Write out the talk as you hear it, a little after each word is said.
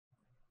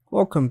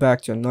Welcome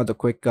back to another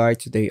quick guide.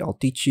 Today I'll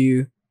teach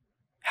you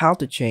how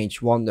to change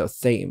OneNote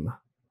theme.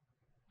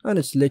 And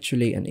it's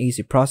literally an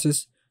easy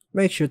process.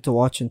 Make sure to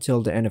watch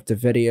until the end of the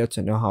video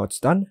to know how it's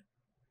done.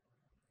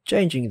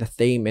 Changing the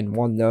theme in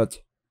OneNote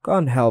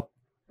can help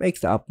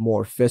make the app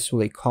more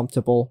visually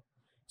comfortable,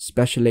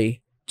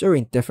 especially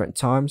during different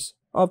times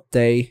of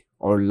day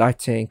or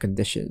lighting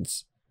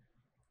conditions.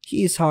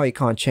 Here's how you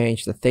can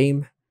change the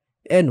theme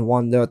in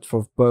OneNote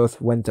for both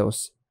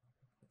Windows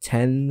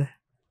 10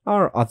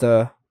 or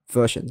other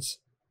versions.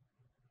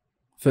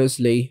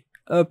 Firstly,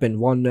 open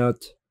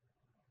OneNote,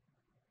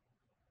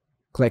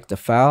 click the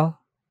file,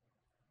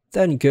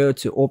 then go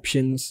to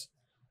Options,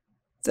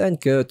 then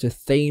go to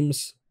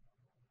Themes.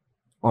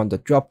 On the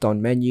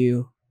drop-down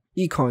menu,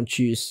 you can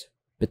choose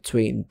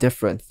between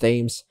different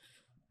themes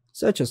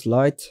such as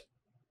light,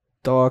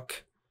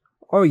 dark,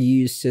 or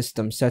use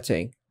system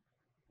setting,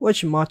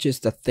 which matches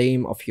the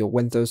theme of your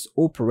Windows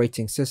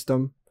operating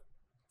system.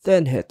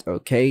 Then hit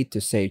OK to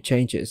save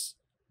changes.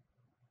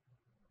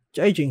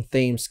 Changing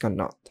themes can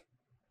not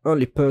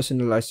only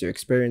personalize your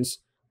experience,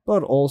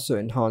 but also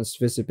enhance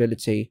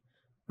visibility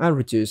and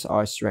reduce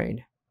eye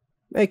strain.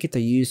 Make it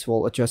a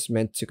useful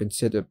adjustment to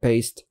consider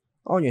based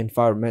on your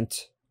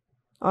environment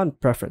and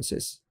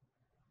preferences.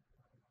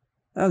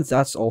 And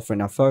that's all for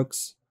now,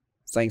 folks.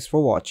 Thanks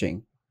for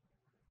watching.